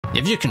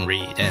If you can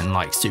read and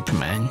like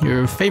Superman,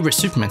 your favorite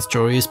Superman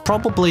story is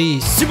probably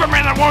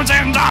Superman That Won't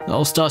End Up!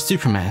 All-Star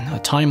Superman, a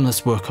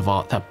timeless work of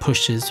art that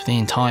pushes the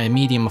entire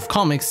medium of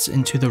comics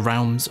into the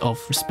realms of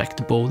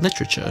respectable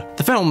literature.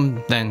 The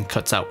film then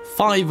cuts out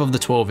 5 of the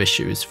 12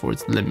 issues for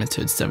its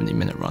limited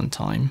 70-minute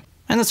runtime.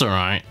 And that's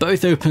alright.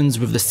 Both opens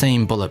with the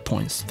same bullet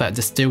points that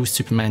distill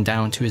Superman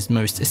down to his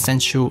most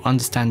essential,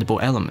 understandable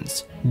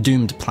elements.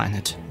 Doomed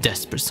planet,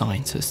 desperate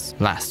scientists,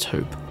 last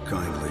hope.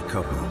 Kindly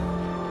couple,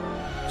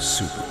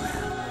 Superman.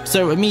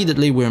 So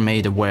immediately we're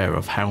made aware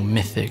of how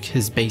mythic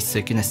his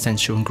basic and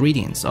essential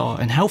ingredients are,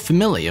 and how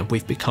familiar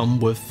we've become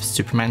with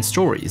Superman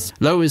stories.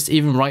 Lois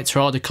even writes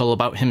her article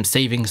about him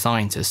saving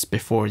scientists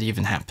before it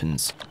even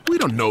happens. We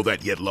don't know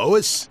that yet,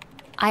 Lois.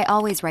 I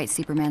always write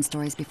Superman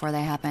stories before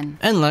they happen.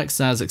 And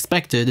Lex, as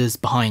expected, is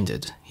behind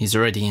it. He's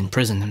already in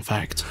prison, in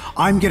fact.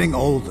 I'm getting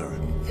older,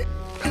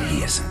 and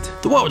he isn't.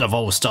 The world of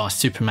All-Star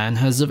Superman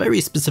has a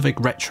very specific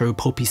retro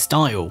pulpy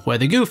style, where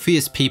the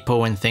goofiest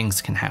people and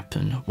things can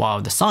happen, while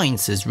the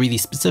science is really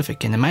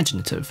specific and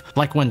imaginative,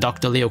 like when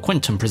Dr. Leo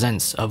Quinton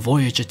presents a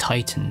Voyager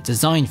Titan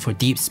designed for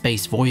deep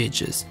space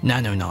voyages,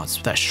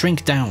 nanonauts that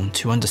shrink down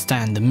to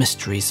understand the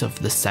mysteries of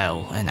the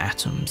cell and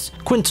atoms.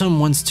 Quinton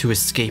wants to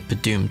escape a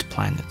doomed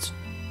planet.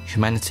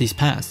 Humanity's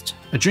past,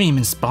 a dream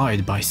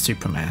inspired by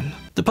Superman.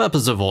 The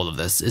purpose of all of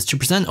this is to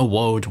present a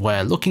world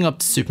where looking up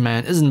to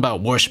Superman isn't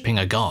about worshipping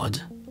a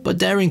god, but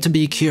daring to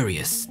be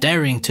curious,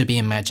 daring to be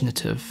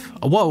imaginative.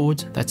 A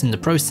world that's in the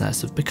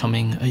process of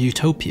becoming a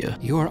utopia.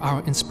 You're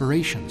our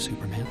inspiration,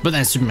 Superman. But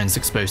then Superman's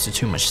exposed to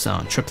too much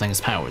sun, tripling his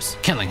powers,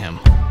 killing him.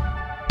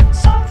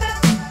 Something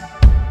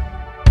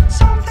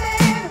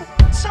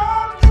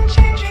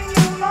changing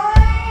your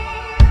mind.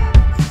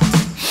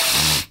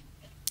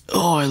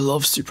 Oh, I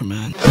love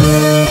Superman.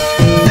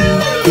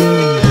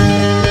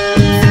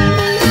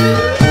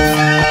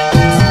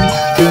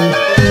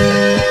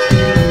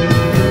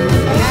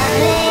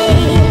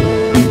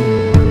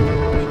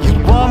 You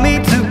want me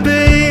to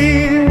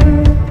be?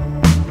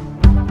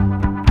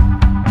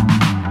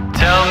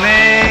 Tell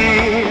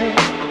me,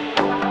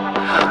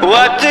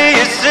 what do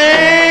you see?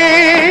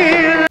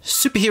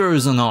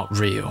 Superheroes are not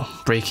real.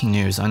 Breaking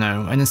news, I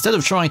know. And instead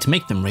of trying to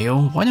make them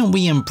real, why don't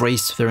we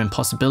embrace their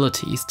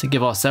impossibilities to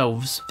give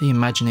ourselves the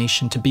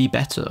imagination to be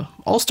better?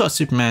 All-Star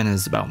Superman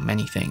is about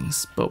many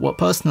things, but what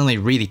personally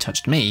really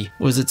touched me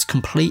was its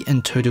complete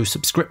and total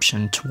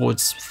subscription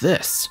towards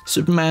this.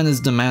 Superman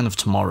is the man of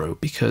tomorrow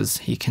because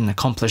he can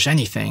accomplish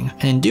anything,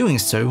 and in doing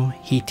so,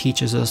 he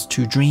teaches us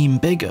to dream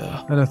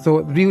bigger. And I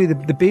thought, really,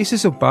 the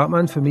basis of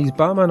Batman for me is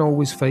Batman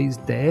always fights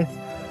death.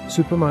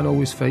 Superman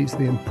always fights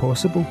the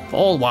impossible.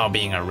 All while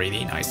being a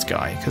really nice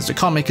guy, because the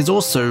comic is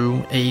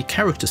also a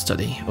character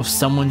study of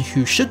someone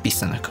who should be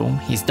cynical.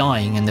 He's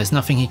dying and there's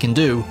nothing he can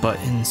do, but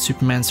in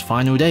Superman's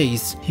final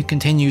days, he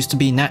continues to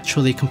be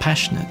naturally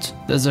compassionate.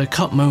 There's a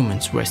cut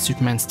moment where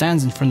Superman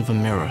stands in front of a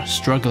mirror,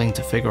 struggling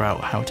to figure out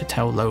how to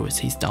tell Lois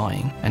he's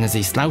dying. And as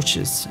he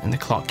slouches in the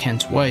Clark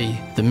Kent way,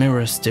 the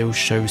mirror still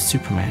shows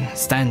Superman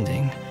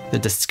standing. The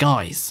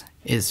disguise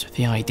is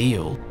the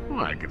ideal.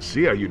 Well, I can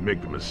see how you'd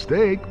make the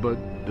mistake, but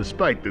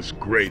despite this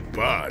great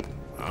bod,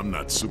 I'm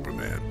not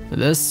Superman.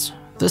 This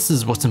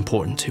is what's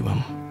important to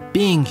him.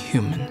 Being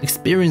human,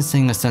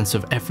 experiencing a sense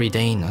of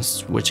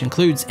everydayness, which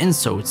includes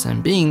insults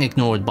and being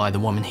ignored by the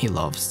woman he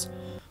loves.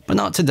 But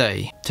not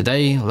today.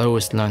 Today,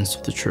 Lois learns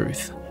the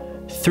truth.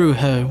 Through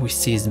her, we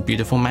see his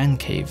beautiful man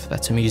cave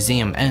that's a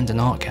museum and an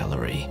art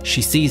gallery.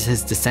 She sees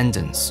his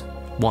descendants,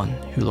 one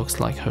who looks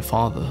like her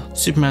father.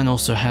 Superman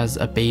also has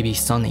a baby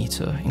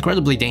sun-eater,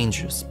 incredibly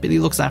dangerous, but he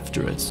looks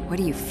after it. What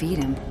do you feed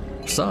him?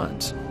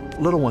 Suns.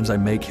 Little ones I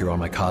make here on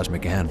my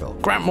cosmic anvil.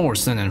 Grant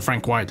Morrison and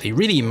Frank Whiteley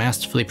really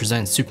masterfully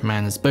present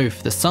Superman as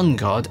both the sun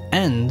god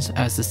and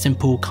as a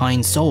simple,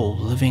 kind soul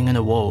living in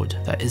a world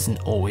that isn't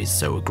always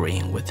so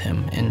agreeing with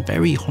him in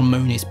very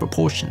harmonious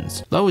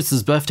proportions.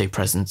 Lois's birthday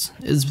present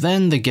is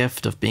then the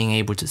gift of being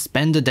able to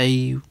spend a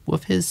day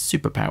with his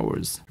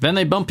superpowers. Then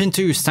they bump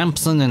into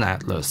Samson and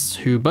Atlas,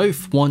 who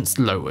both want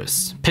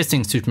Lois,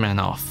 pissing Superman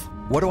off.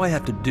 What do I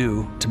have to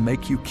do to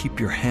make you keep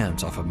your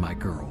hands off of my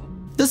girl?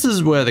 This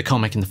is where the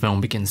comic and the film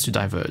begins to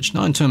diverge,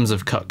 not in terms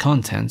of cut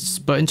contents,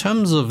 but in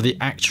terms of the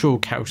actual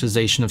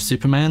characterization of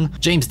Superman.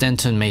 James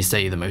Denton may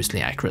say the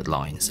mostly accurate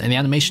lines, and the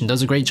animation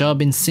does a great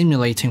job in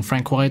simulating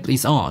Frank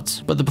Whiteley's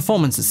art, but the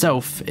performance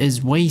itself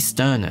is way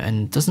sterner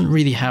and doesn't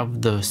really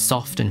have the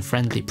soft and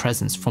friendly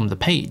presence from the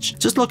page.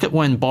 Just look at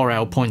when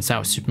Bor-El points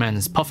out Superman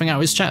is puffing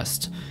out his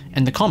chest.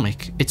 In the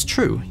comic, it's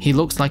true, he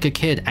looks like a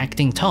kid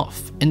acting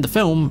tough. In the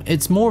film,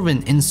 it's more of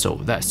an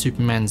insult that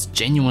Superman's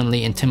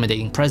genuinely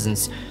intimidating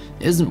presence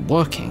isn't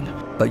working.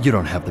 But you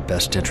don't have the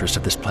best interest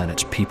of this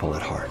planet's people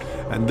at heart.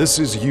 And this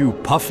is you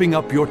puffing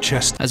up your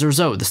chest. As a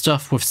result, the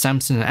stuff with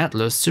Samson and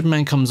Atlas,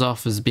 Superman comes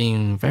off as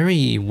being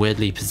very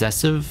weirdly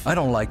possessive. I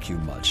don't like you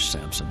much,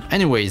 Samson.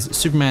 Anyways,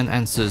 Superman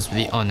answers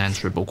the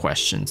unanswerable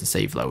question to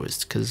save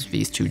Lois, because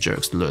these two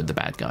jerks lured the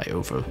bad guy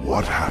over.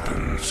 What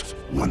happens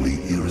when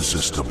the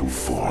irresistible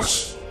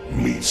force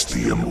meets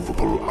the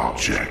immovable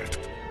object?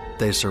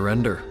 they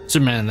surrender.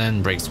 Superman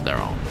then breaks their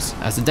arms.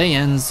 As the day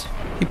ends,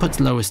 he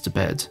puts Lois to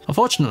bed.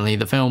 Unfortunately,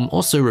 the film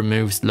also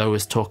removes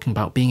Lois talking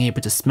about being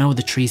able to smell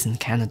the trees in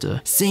Canada,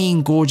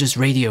 seeing gorgeous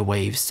radio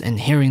waves, and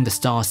hearing the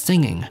stars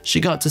singing. She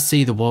got to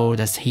see the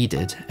world as he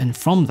did, and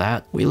from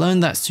that, we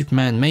learn that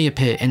Superman may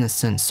appear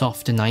innocent,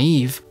 soft, and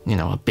naive, you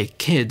know, a big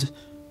kid,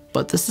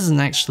 but this isn't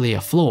actually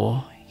a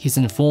flaw. He's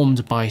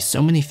informed by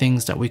so many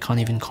things that we can't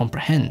even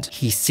comprehend.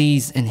 He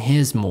sees and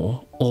hears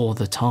more all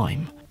the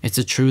time. It's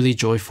a truly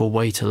joyful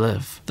way to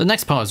live. The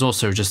next part is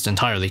also just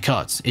entirely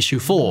cut. Issue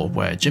 4,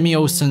 where Jimmy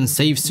Olsen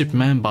saves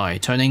Superman by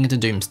turning into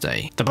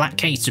Doomsday. The Black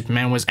Case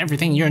Superman was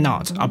everything you're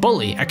not. A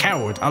bully, a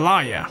coward, a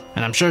liar.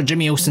 And I'm sure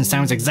Jimmy Olsen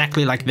sounds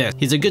exactly like this.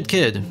 He's a good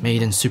kid,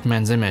 made in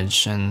Superman's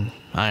image, and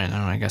I don't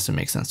know, I guess it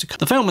makes sense to cut.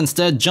 The film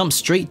instead jumps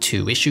straight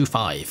to issue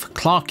 5.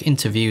 Clark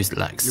interviews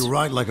Lex. You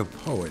write like a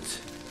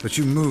poet, but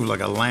you move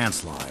like a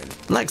landslide.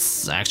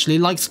 Lex actually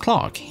likes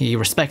Clark. He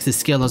respects his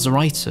skill as a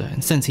writer,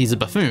 and since he's a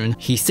buffoon,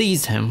 he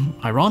sees him,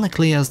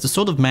 ironically, as the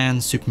sort of man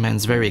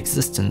Superman's very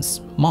existence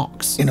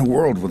mocks. In a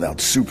world without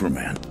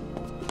Superman,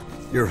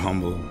 you're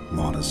humble,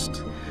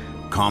 modest,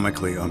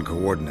 comically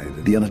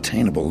uncoordinated. The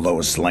unattainable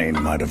Lois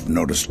Lane might have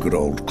noticed good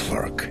old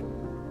Clark,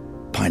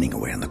 pining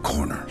away in the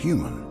corner.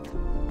 Human.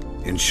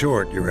 In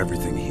short, you're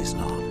everything he's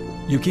not.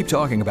 You keep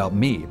talking about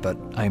me, but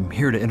I'm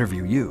here to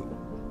interview you.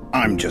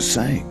 I'm just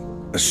saying.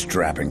 A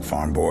strapping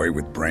farm boy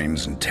with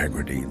brains,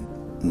 integrity,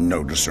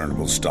 no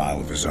discernible style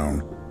of his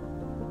own.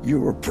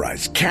 You're a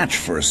prize catch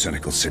for a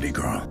cynical city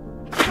girl.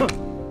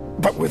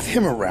 But with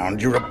him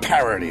around, you're a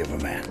parody of a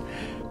man.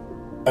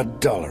 A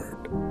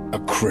dullard, a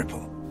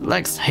cripple.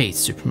 Lex hates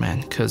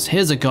Superman because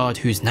here's a god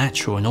who's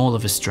natural in all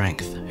of his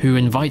strength, who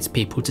invites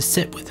people to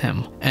sit with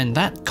him, and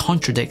that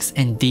contradicts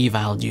and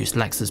devalues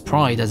Lex's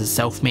pride as a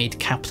self-made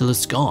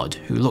capitalist god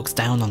who looks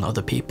down on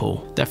other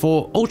people.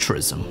 Therefore,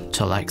 altruism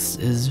to Lex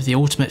is the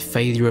ultimate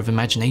failure of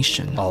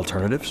imagination.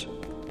 Alternatives?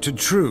 To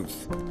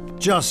truth,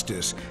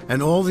 justice,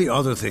 and all the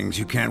other things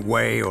you can't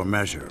weigh or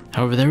measure.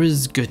 However, there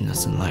is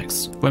goodness in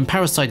Lex. When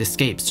Parasite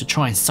escapes to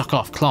try and suck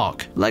off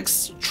Clark,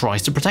 Lex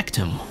tries to protect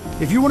him.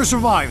 If you want to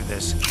survive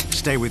this,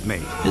 stay with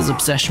me. His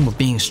obsession with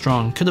being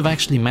strong could have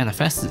actually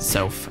manifested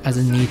itself as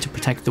a need to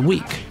protect the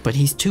weak, but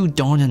he's too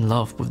darn in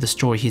love with the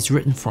story he's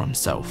written for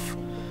himself.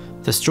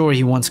 The story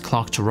he wants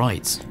Clark to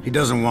write. He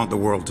doesn't want the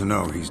world to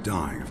know he's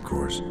dying, of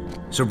course.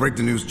 So break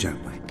the news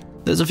gently.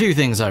 There's a few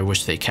things I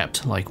wish they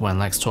kept, like when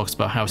Lex talks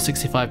about how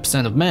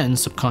 65% of men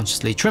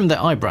subconsciously trim their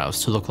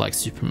eyebrows to look like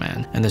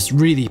Superman, and this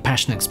really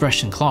passionate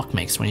expression Clark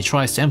makes when he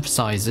tries to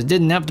emphasize it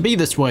didn't have to be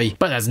this way,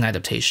 but as an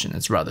adaptation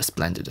it's rather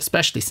splendid,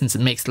 especially since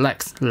it makes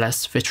Lex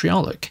less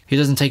vitriolic. He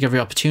doesn't take every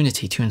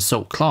opportunity to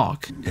insult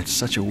Clark. It's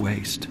such a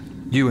waste.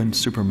 You and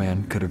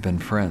Superman could have been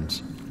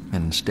friends,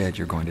 and instead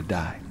you're going to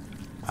die.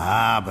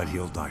 Ah, but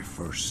he'll die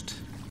first.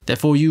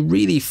 Therefore, you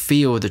really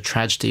feel the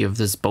tragedy of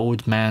this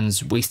bold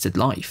man's wasted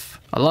life.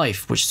 A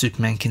life which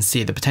Superman can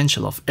see the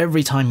potential of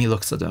every time he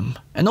looks at him.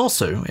 And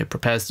also, it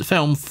prepares the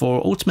film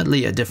for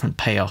ultimately a different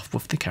payoff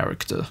with the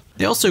character.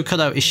 They also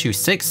cut out issue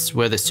 6,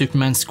 where the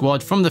Superman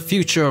squad from the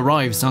future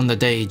arrives on the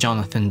day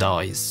Jonathan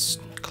dies.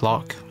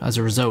 Clark, as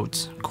a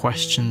result,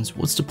 questions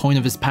what's the point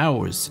of his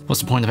powers?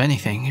 What's the point of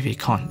anything if he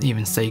can't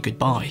even say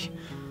goodbye?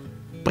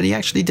 But he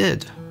actually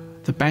did.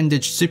 The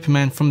bandaged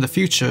Superman from the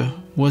future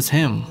was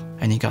him,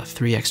 and he got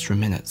 3 extra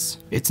minutes.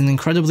 It's an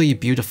incredibly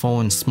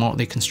beautiful and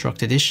smartly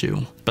constructed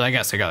issue, but I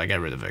guess I gotta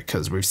get rid of it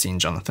because we've seen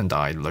Jonathan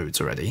die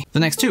loads already. The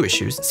next 2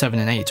 issues, 7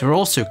 and 8, are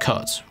also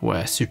cut,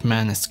 where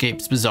Superman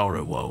escapes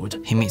Bizarro World.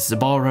 He meets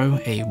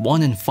Zabaro, a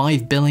 1 in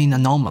 5 billion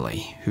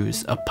anomaly,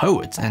 who's a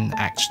poet and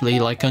actually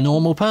like a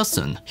normal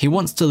person. He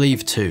wants to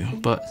leave too,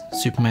 but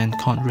Superman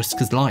can't risk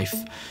his life.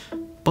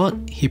 But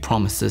he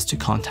promises to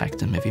contact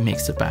him if he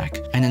makes it back,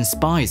 and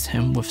inspires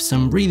him with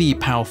some really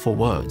powerful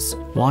words.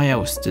 Why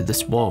else did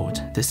this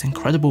world, this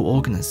incredible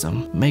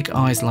organism, make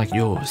eyes like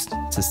yours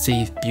to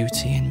see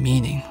beauty and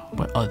meaning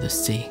where others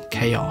see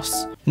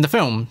chaos? In the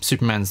film,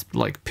 Superman's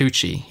like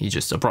Poochie, he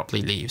just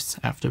abruptly leaves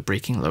after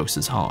breaking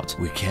Lois's heart.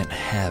 We can't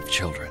have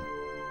children.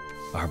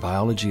 Our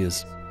biology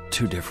is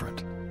too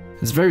different.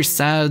 It's very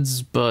sad,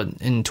 but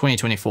in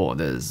 2024,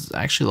 there's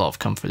actually a lot of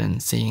comfort in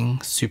seeing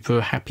super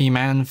happy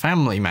man,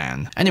 family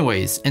man.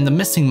 Anyways, in the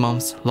missing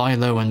months,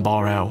 Lilo and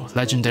Bar-El,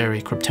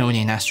 legendary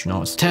Kryptonian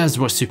astronauts, tears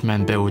what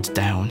Superman builds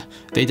down.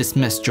 They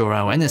dismiss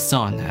Jor-El and his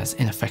son as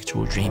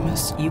ineffectual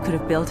dreamers. You could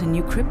have built a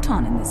new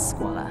Krypton in this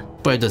squalor.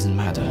 But it doesn't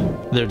matter,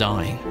 they're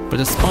dying. But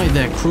despite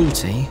their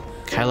cruelty,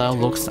 Kal-El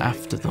looks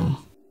after them.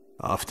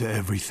 After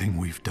everything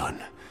we've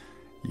done,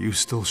 you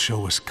still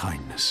show us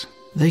kindness.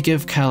 They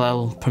give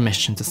Kal-El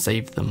permission to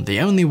save them the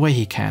only way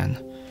he can.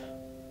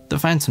 The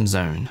Phantom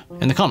Zone.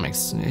 In the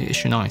comics,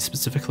 issue 9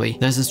 specifically,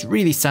 there's this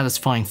really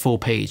satisfying full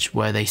page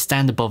where they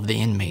stand above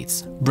the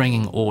inmates,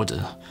 bringing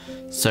order.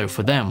 So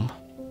for them,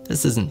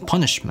 this isn't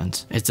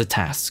punishment, it's a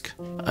task.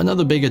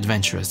 Another big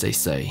adventure, as they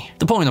say.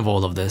 The point of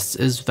all of this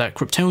is that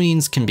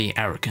Kryptonians can be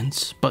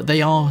arrogant, but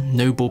they are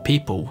noble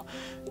people.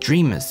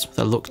 Dreamers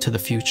that look to the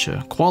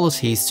future,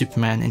 qualities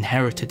Superman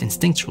inherited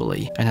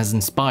instinctually and has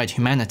inspired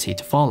humanity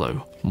to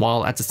follow.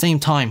 while at the same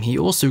time he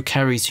also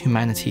carries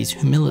humanity's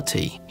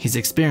humility. He's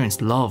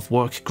experienced love,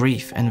 work,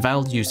 grief, and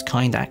values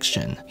kind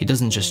action. He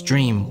doesn't just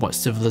dream what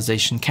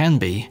civilization can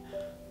be,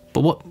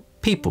 but what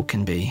people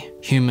can be.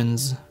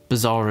 Humans,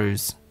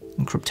 Bizarros,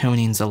 and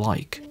Kryptonians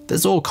alike.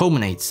 This all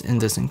culminates in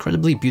this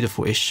incredibly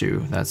beautiful issue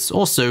that's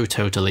also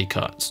totally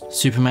cut.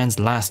 Superman's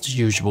last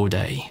usual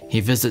day. He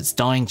visits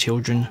dying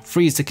children,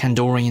 frees the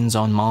Kandorians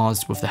on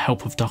Mars with the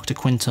help of Dr.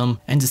 Quintum,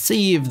 and to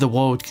see if the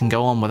world can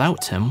go on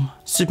without him,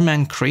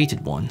 Superman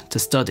created one to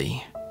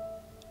study.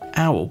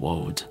 Our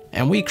world.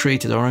 And we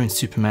created our own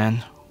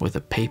Superman with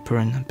a paper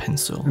and a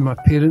pencil. And my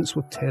parents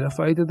were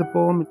terrified of the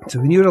bomb. So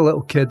when you're a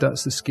little kid,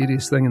 that's the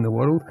scariest thing in the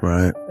world.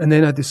 Right. And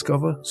then I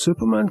discover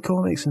Superman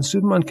comics, and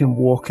Superman can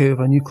walk out of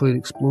a nuclear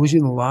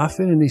explosion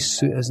laughing and his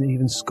suit isn't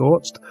even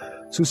scorched.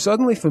 So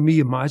suddenly for me,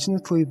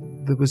 imaginatively,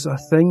 there was a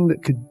thing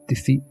that could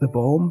defeat the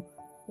bomb,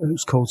 and it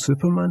was called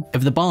Superman.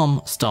 If the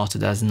bomb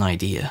started as an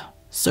idea,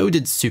 so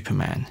did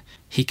Superman.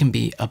 He can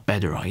be a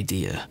better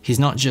idea. He's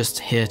not just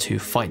here to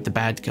fight the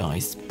bad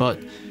guys, but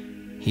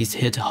he's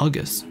here to hug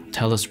us,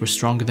 tell us we're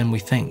stronger than we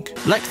think.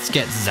 Lex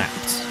gets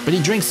zapped, but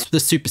he drinks the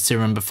super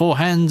serum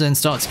beforehand and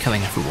starts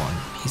killing everyone.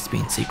 He's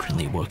been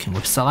secretly working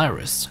with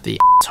Solaris, the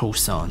asshole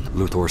sun.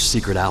 Luthor's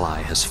secret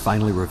ally has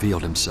finally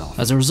revealed himself.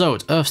 As a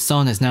result, Earth's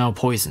sun is now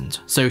poisoned,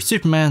 so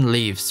Superman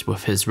leaves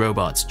with his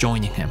robots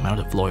joining him out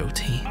of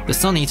loyalty. The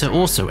Sun Eater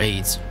also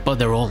aids, but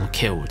they're all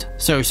killed.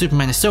 So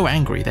Superman is so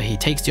angry that he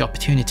takes the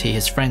opportunity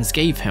his friends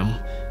gave him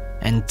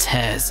and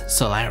tears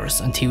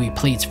Solaris until he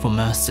pleads for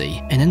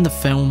mercy. And in the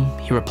film,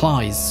 he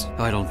replies,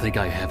 I don't think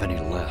I have any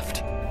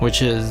left.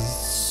 Which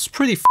is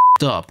pretty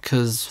f***ed up,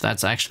 because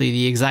that's actually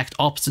the exact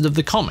opposite of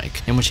the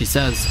comic, in which he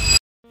says,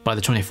 by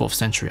the 24th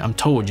century, I'm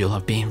told you'll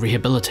have been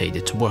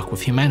rehabilitated to work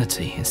with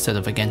humanity instead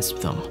of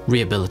against them.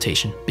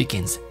 Rehabilitation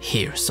begins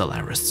here,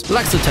 Solaris.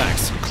 Lex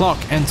attacks.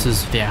 Clark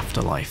enters the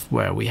afterlife,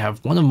 where we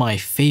have one of my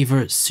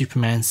favorite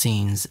Superman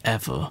scenes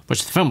ever,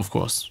 which the film, of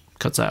course,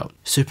 cuts out.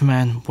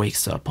 Superman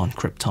wakes up on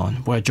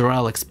Krypton, where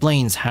Jor-El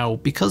explains how,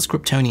 because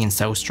Kryptonian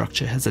cell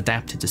structure has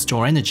adapted to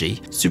store energy,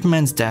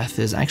 Superman's death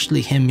is actually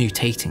him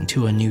mutating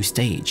to a new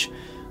stage.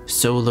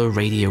 Solar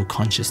radio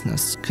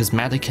consciousness, because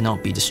matter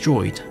cannot be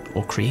destroyed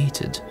or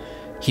created.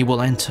 He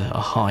will enter a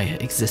higher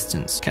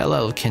existence.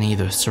 Kal-El can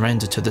either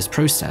surrender to this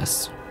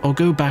process or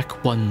go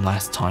back one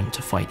last time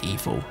to fight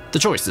evil. The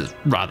choice is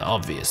rather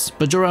obvious,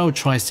 but Jor-El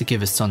tries to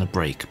give his son a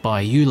break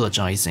by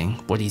eulogizing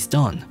what he's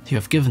done. You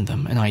have given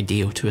them an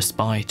ideal to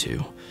aspire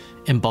to,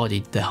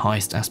 embodied their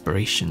highest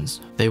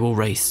aspirations. They will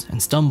race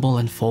and stumble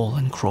and fall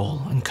and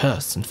crawl and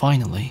curse, and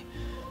finally,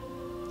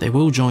 they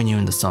will join you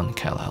in the sun,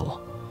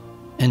 Kal-El.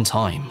 In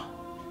time,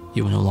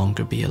 you will no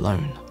longer be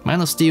alone.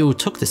 Man of Steel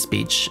took the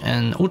speech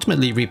and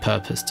ultimately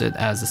repurposed it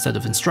as a set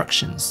of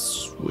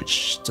instructions,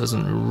 which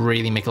doesn't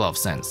really make a lot of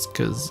sense,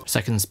 because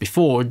seconds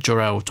before,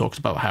 Jor-El talked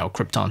about how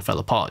Krypton fell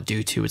apart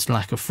due to its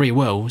lack of free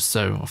will,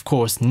 so of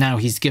course now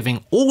he's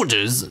giving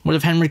orders. What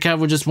if Henry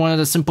Cavill just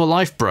wanted a simple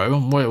life, bro?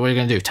 What are you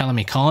gonna do, tell him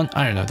he can't?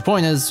 I don't know. The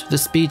point is, the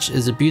speech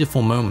is a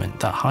beautiful moment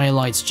that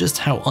highlights just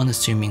how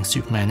unassuming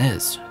Superman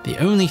is. The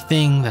only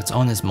thing that's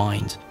on his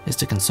mind is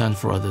to concern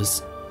for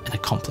others and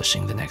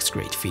accomplishing the next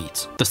great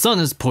feat. The sun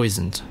is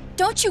poisoned.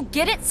 Don't you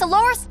get it?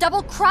 Solaris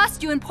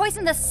double-crossed you and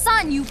poisoned the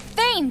sun, you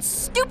vain,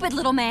 stupid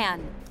little man!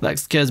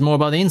 Lex cares more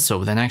about the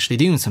insult than actually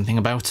doing something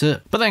about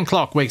it. But then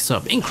Clark wakes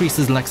up,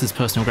 increases Lex's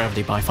personal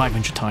gravity by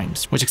 500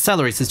 times, which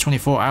accelerates his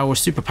 24-hour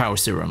superpower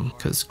serum,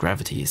 because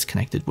gravity is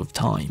connected with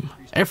time.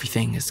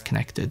 Everything is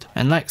connected.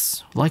 And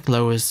Lex, like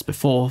Lois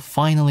before,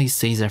 finally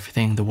sees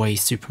everything the way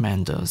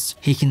Superman does.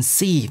 He can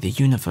see the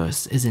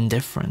universe is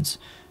indifferent,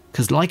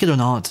 because like it or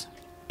not,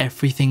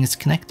 everything is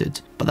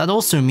connected. But that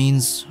also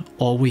means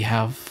all we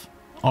have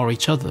are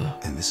each other.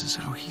 And this is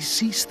how he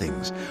sees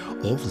things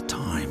all the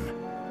time.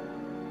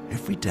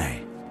 Every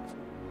day.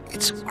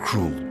 It's a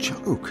cruel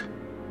joke.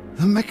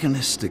 The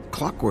mechanistic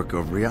clockwork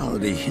of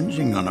reality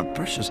hinging on a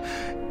precious,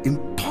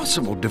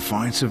 impossible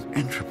defiance of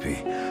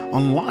entropy,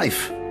 on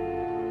life.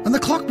 And the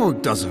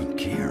clockwork doesn't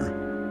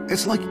care.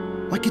 It's like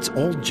it's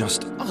all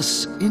just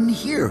us in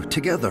here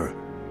together.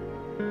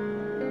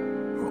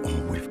 We're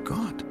all we've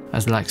got.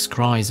 As Lex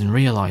cries and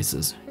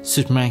realizes,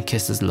 Superman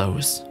kisses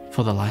Lois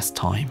for the last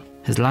time.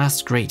 His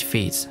last great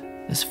feat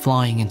is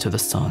flying into the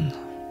sun,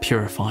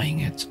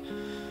 purifying it.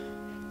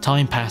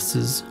 Time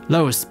passes,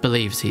 Lois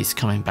believes he's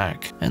coming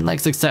back, and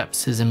Lex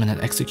accepts his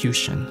imminent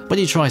execution, but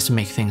he tries to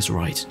make things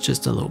right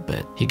just a little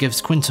bit. He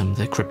gives Quintum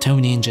the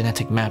Kryptonian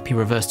genetic map he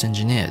reversed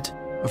engineered.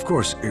 Of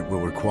course, it will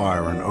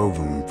require an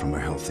ovum from a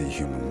healthy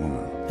human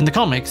woman. In the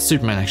comics,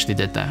 Superman actually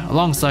did that,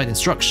 alongside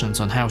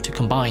instructions on how to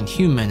combine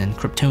human and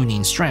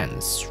Kryptonian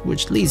strands,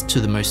 which leads to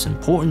the most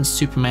important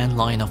Superman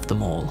line of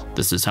them all.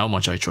 This is how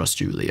much I trust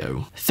you,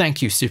 Leo.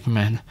 Thank you,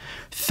 Superman.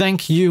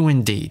 Thank you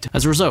indeed.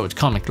 As a result,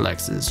 comic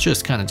Lex is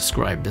just kind of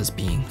described as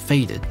being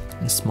faded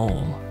and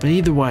small. But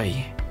either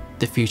way,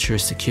 the future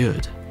is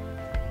secured.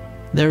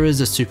 There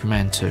is a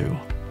Superman 2.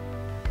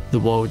 The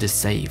world is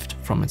saved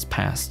from its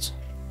past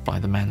by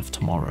the Man of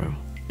Tomorrow.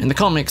 In the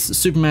comics,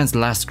 Superman's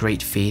last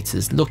great feat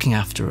is looking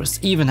after us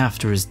even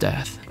after his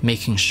death,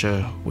 making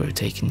sure we're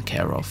taken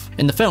care of.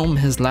 In the film,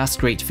 his last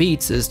great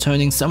feat is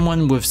turning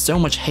someone with so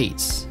much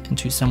hate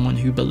into someone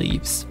who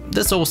believes.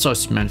 This All-Star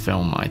Superman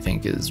film, I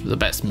think, is the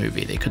best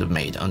movie they could have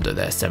made under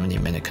their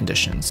 70-minute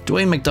conditions.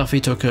 Dwayne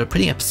McDuffie took a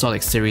pretty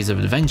episodic series of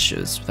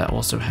adventures that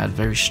also had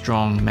very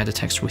strong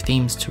metatextual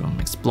themes to them,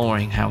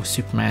 exploring how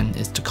Superman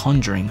is the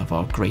conjuring of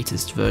our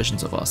greatest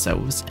versions of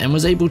ourselves, and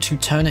was able to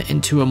turn it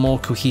into a more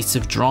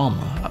cohesive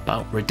drama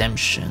about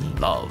redemption,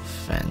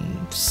 love,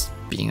 and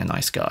being a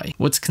nice guy.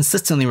 What's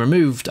consistently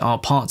removed are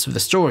parts of the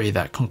story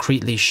that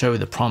concretely show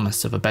the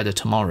promise of a better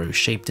tomorrow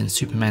shaped in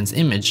Superman's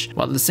image,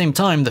 while at the same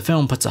time the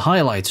film puts a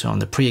highlight on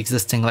the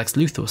pre-existing Lex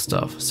Luthor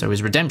stuff, so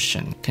his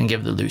redemption can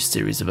give the loose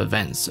series of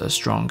events a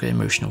stronger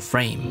emotional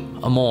frame,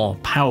 a more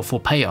powerful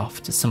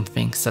payoff to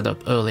something set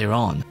up earlier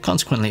on.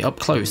 Consequently, up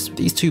close,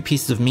 these two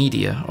pieces of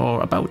media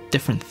are about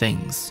different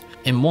things.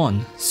 In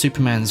one,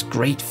 Superman's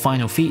great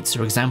final feats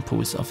are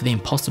examples of the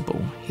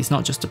impossible. He's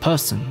not just a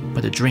person,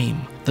 but a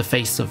dream, the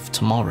face of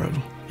tomorrow.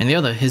 In the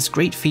other, his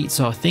great feats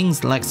are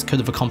things Lex could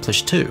have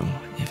accomplished too,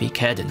 if he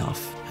cared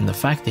enough, and the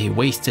fact that he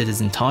wasted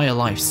his entire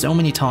life so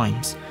many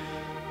times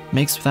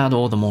makes that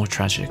all the more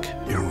tragic.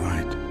 You're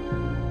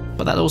right.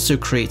 But that also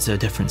creates a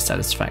different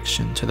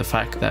satisfaction to the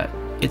fact that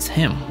it's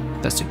him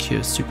that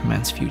secures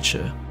Superman's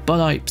future. But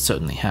I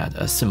certainly had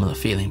a similar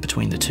feeling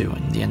between the two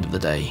in the end of the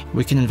day.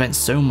 We can invent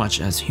so much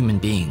as human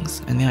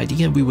beings, and the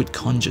idea we would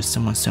conjure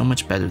someone so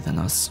much better than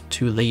us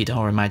to lead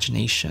our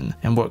imagination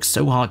and work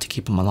so hard to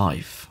keep him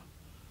alive,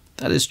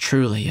 that is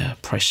truly a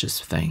precious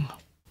thing.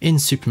 In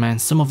Superman,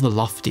 some of the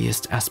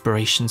loftiest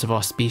aspirations of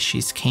our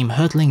species came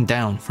hurtling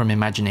down from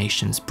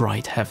imagination's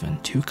bright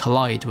heaven to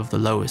collide with the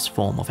lowest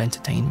form of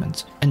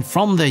entertainment. And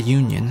from their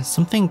union,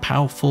 something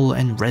powerful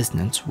and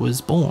resonant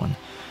was born,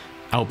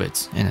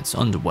 albeit in its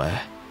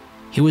underwear.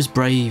 He was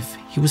brave,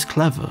 he was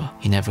clever,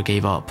 he never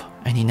gave up,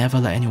 and he never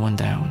let anyone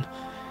down.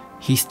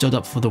 He stood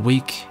up for the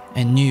weak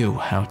and knew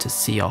how to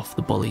see off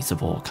the bullies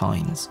of all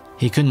kinds.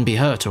 He couldn't be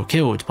hurt or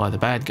killed by the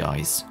bad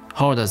guys,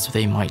 hard as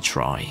they might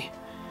try.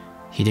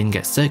 He didn't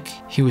get sick,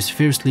 he was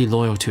fiercely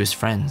loyal to his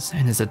friends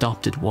and his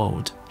adopted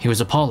world. He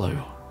was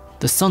Apollo,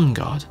 the sun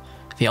god,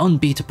 the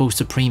unbeatable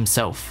supreme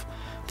self,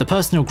 the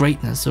personal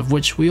greatness of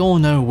which we all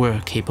know we're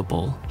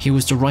capable. He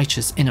was the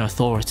righteous inner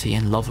authority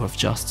and lover of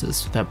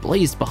justice that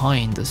blazed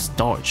behind the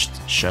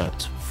starched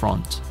shirt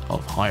front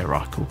of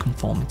hierarchical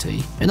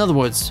conformity. In other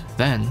words,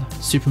 then,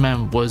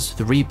 Superman was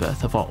the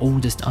rebirth of our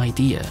oldest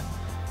idea.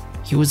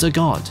 He was a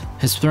god.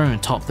 His throne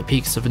topped the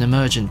peaks of an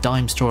emergent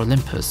dime store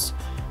Olympus,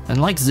 and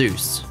like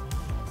Zeus,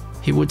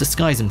 he would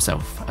disguise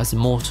himself as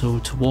immortal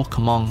to walk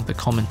among the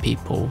common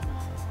people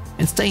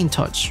and stay in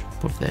touch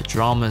with their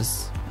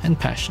dramas and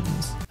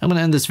passions. I'm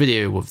gonna end this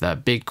video with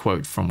that big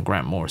quote from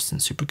Grant Morrison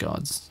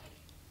Supergods.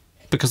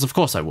 Because of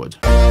course I would.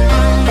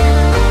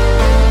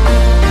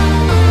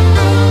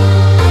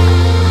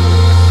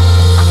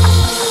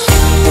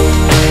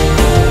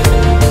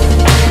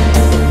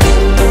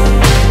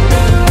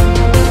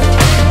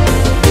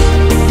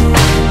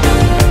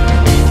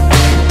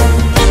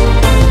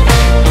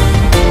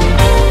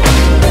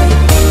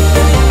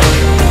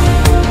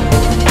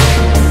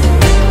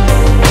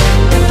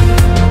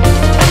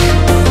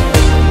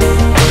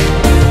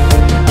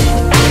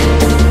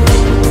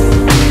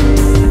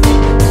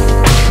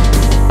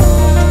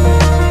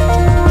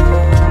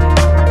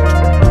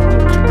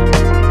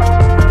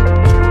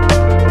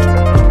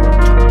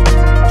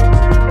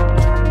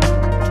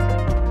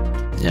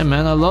 Yeah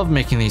man, I love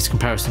making these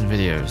comparison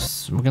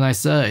videos. What can I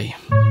say?